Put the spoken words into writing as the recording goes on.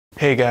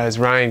Hey guys,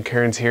 Ryan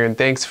Kearns here, and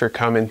thanks for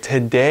coming.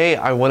 Today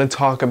I want to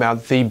talk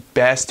about the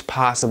best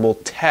possible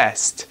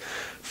test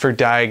for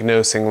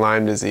diagnosing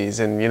Lyme disease.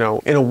 And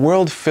in a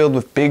world filled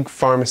with big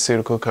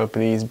pharmaceutical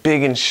companies,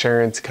 big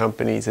insurance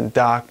companies, and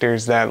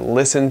doctors that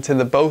listen to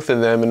the both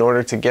of them in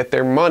order to get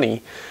their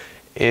money,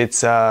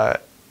 it's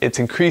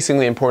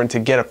increasingly important to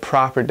get a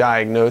proper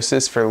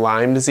diagnosis for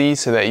Lyme disease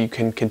so that you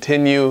can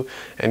continue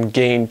and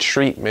gain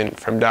treatment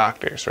from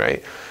doctors,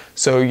 right?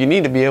 So you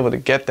need to be able to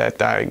get that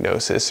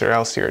diagnosis, or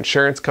else your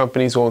insurance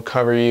companies won't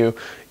cover you,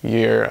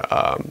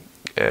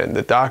 and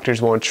the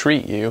doctors won't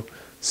treat you.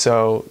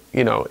 So,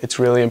 it's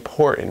really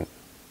important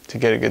to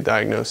get a good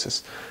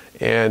diagnosis.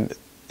 And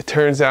it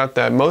turns out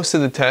that most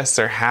of the tests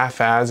are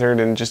haphazard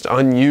and just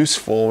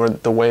unuseful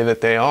the way that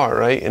they are,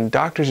 right? And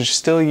doctors are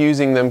still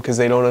using them because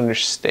they don't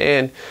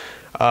understand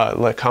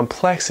the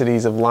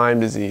complexities of Lyme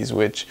disease,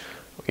 which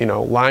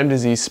Lyme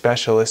disease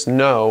specialists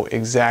know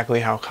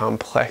exactly how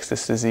complex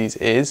this disease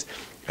is,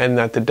 and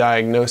that the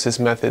diagnosis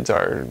methods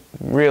are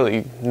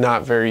really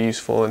not very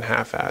useful and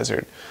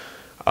haphazard.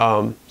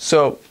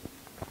 So,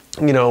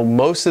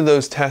 most of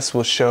those tests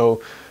will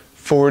show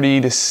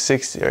 40 to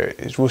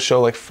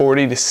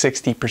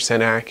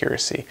 60%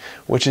 accuracy,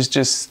 which is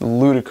just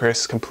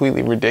ludicrous,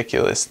 completely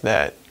ridiculous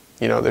that,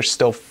 there's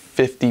still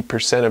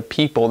 50% of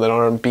people that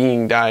aren't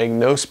being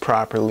diagnosed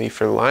properly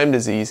for Lyme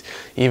disease,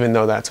 even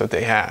though that's what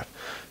they have.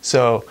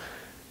 So,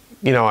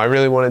 I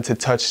really wanted to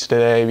touch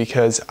today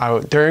because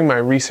during my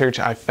research,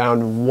 I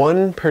found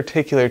one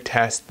particular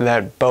test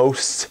that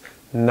boasts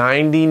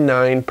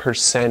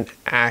 99%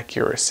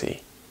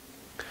 accuracy.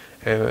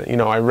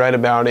 And, I read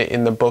about it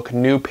in the book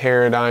New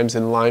Paradigms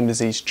in Lyme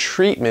Disease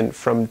Treatment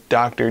from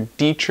Dr.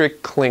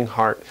 Dietrich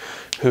Klinghardt,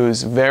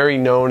 who's very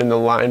known in the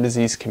Lyme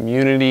disease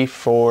community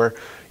for,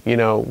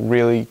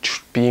 really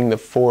being the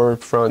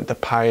forefront, the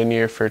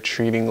pioneer for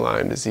treating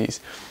Lyme disease.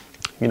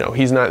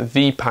 He's not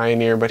the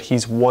pioneer, but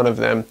he's one of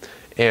them,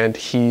 and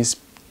he's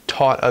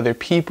taught other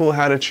people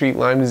how to treat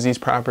Lyme disease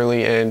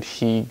properly, and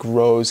he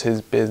grows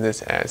his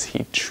business as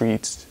he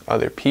treats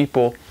other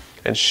people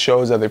and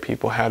shows other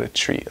people how to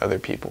treat other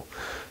people.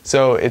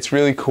 So it's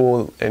really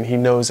cool, and he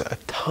knows a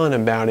ton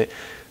about it.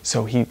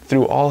 So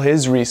through all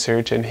his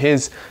research and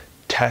his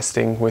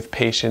testing with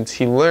patients,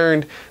 he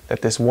learned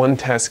that this one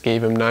test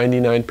gave him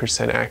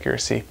 99%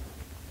 accuracy.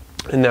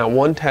 And now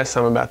one test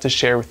I'm about to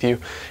share with you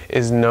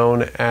is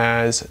known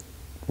as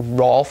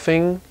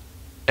Rolfing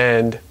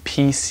and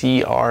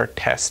PCR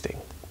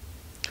testing.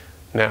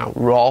 Now,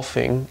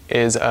 Rolfing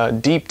is a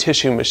deep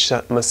tissue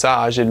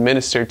massage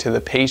administered to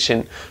the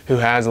patient who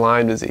has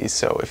Lyme disease.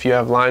 So if you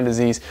have Lyme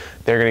disease,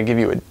 they're going to give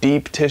you a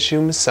deep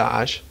tissue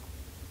massage.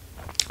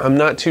 I'm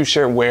not too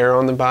sure where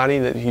on the body,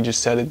 that he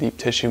just said a deep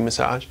tissue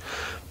massage,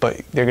 but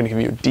they're going to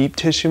give you a deep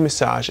tissue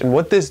massage. And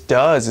what this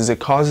does is it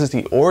causes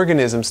the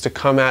organisms to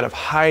come out of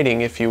hiding,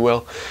 if you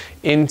will,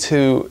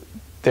 into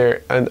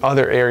their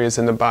other areas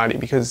in the body,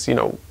 because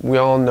we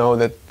all know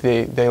that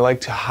they like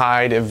to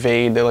hide,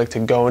 evade, they like to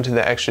go into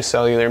the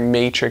extracellular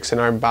matrix in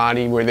our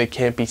body where they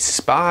can't be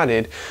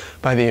spotted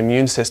by the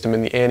immune system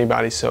and the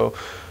antibodies. So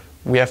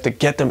we have to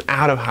get them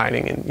out of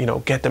hiding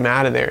and get them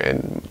out of there.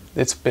 And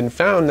it's been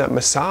found that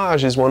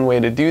massage is one way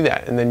to do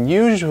that. And then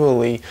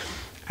usually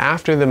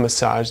after the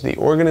massage, the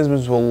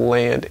organisms will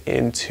land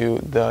into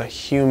the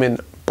human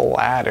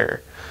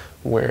bladder,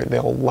 where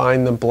they'll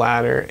line the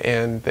bladder,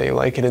 and they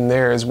like it in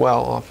there as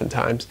well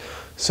oftentimes.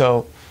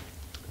 So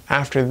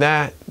after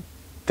that,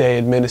 they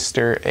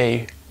administer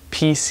a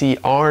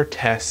PCR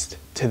test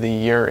to the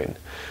urine.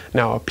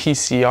 Now, a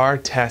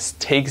PCR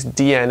test takes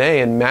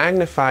DNA and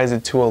magnifies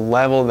it to a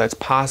level that's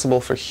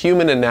possible for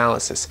human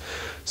analysis.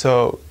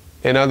 So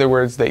in other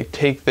words, they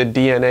take the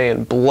DNA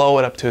and blow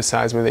it up to a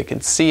size where they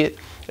can see it,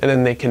 and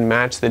then they can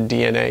match the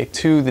DNA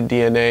to the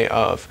DNA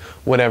of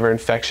whatever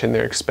infection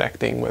they're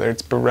expecting, whether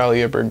it's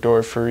Borrelia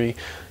burgdorferi,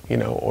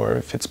 or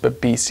if it's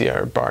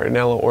Babesia or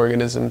Bartonella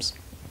organisms.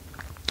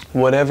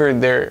 Whatever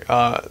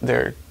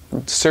they're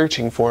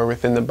searching for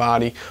within the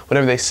body,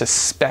 whatever they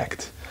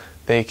suspect,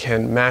 they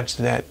can match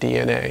that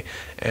DNA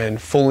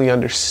and fully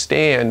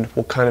understand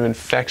what kind of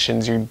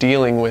infections you're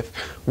dealing with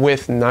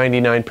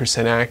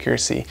 99%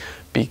 accuracy,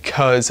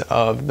 because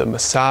of the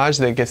massage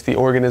that gets the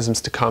organisms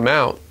to come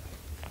out,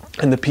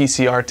 and the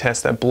PCR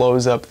test that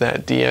blows up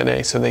that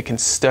DNA, so they can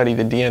study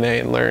the DNA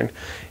and learn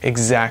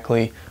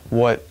exactly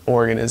what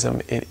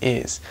organism it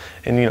is.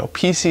 And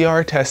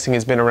PCR testing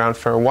has been around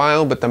for a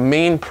while, but the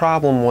main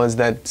problem was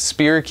that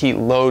spirochete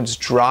loads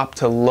drop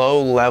to low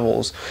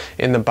levels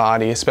in the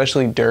body,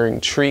 especially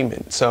during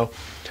treatment. So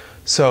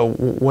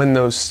when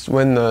the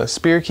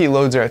spirochete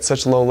loads are at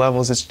such low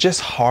levels, it's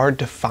just hard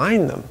to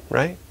find them,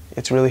 right?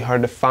 It's really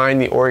hard to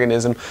find the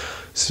organism,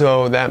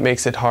 so that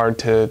makes it hard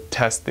to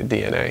test the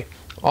DNA.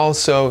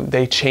 Also,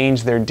 they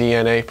change their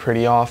DNA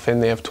pretty often.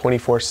 They have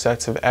 24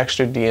 sets of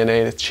extra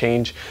DNA to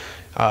change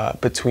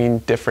between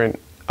different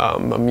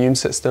immune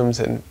systems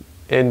and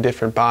in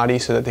different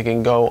bodies, so that they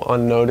can go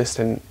unnoticed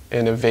and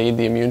evade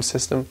the immune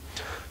system.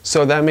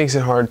 So that makes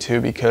it hard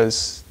too,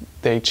 because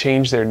they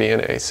change their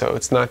DNA. So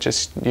it's not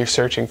just you're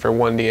searching for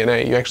one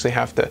DNA. You actually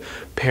have to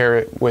pair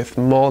it with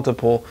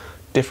multiple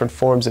different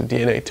forms of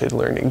DNA to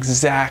learn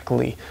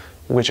exactly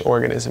which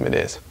organism it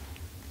is.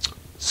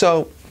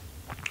 So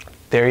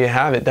there you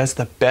have it. That's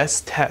the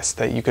best test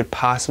that you could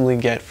possibly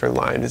get for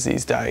Lyme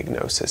disease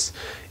diagnosis,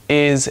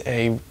 is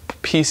a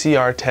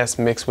PCR test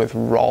mixed with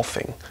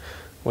Rolfing,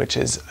 which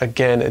is,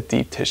 again, a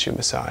deep tissue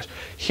massage.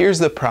 Here's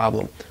the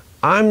problem.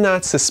 I'm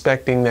not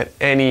suspecting that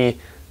any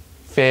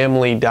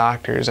family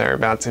doctors are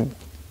about to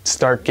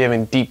start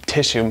giving deep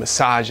tissue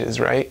massages,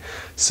 right?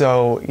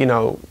 So, you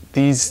know,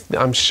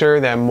 I'm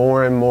sure that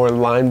more and more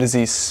Lyme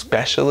disease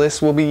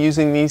specialists will be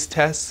using these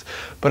tests,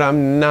 but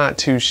I'm not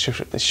too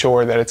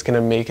sure that it's going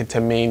to make it to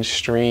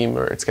mainstream,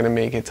 or it's going to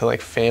make it to like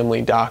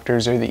family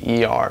doctors or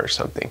the ER or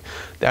something.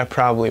 That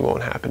probably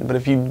won't happen. But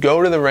if you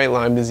go to the right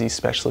Lyme disease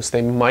specialist,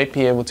 they might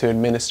be able to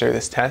administer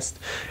this test.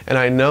 And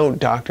I know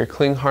Dr.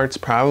 Klinghart's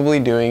probably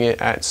doing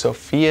it at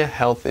Sophia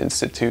Health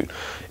Institute.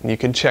 And you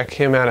can check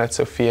him out at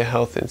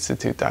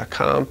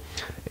sophiahealthinstitute.com.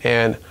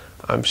 And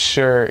I'm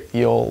sure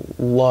you'll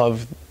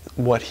love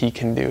what he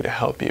can do to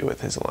help you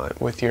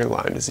with your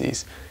Lyme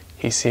disease.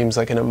 He seems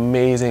like an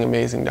amazing,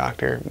 amazing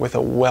doctor with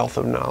a wealth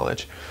of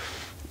knowledge.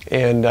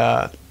 And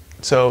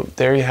so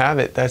there you have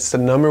it. That's the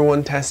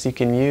 #1 test you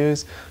can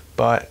use,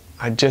 but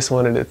I just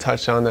wanted to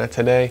touch on that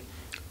today.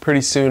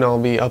 Pretty soon I'll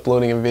be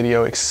uploading a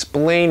video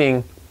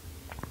explaining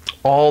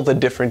all the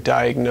different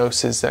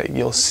diagnoses that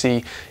you'll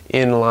see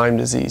in Lyme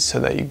disease, so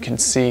that you can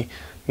see,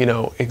 you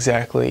know,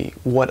 exactly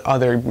what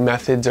other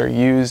methods are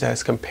used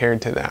as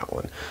compared to that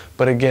one.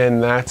 But again,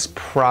 that's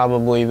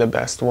probably the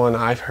best one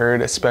I've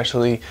heard,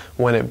 especially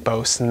when it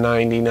boasts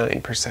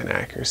 99%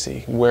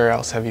 accuracy. Where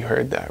else have you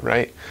heard that,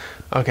 right?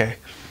 Okay,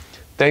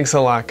 thanks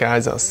a lot,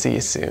 guys. I'll see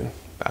you soon.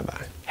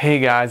 Bye-bye. Hey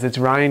guys, it's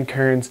Ryan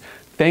Kearns.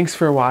 Thanks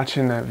for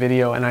watching that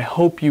video, and I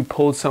hope you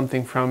pulled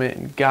something from it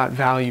and got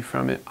value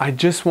from it. I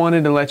just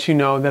wanted to let you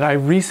know that I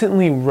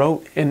recently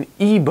wrote an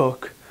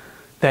ebook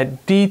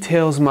that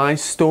details my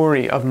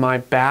story of my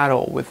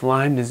battle with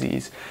Lyme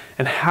disease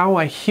and how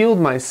I healed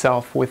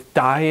myself with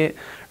diet,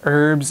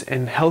 herbs,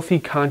 and healthy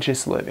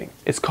conscious living.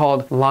 It's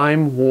called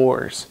Lyme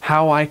Wars: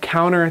 How I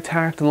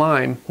Counterattacked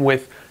Lyme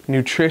with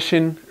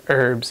Nutrition,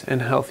 Herbs,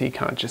 and Healthy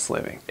Conscious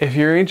Living. If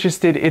you're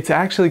interested, it's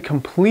actually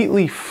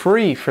completely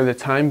free for the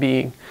time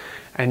being,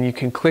 and you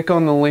can click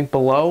on the link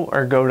below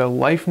or go to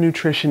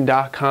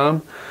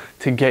lifenutrition.com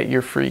to get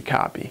your free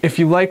copy. If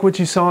you like what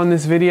you saw in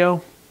this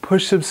video,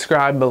 push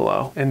subscribe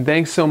below, and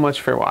thanks so much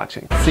for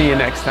watching. See you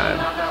next time.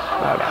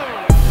 Bye bye.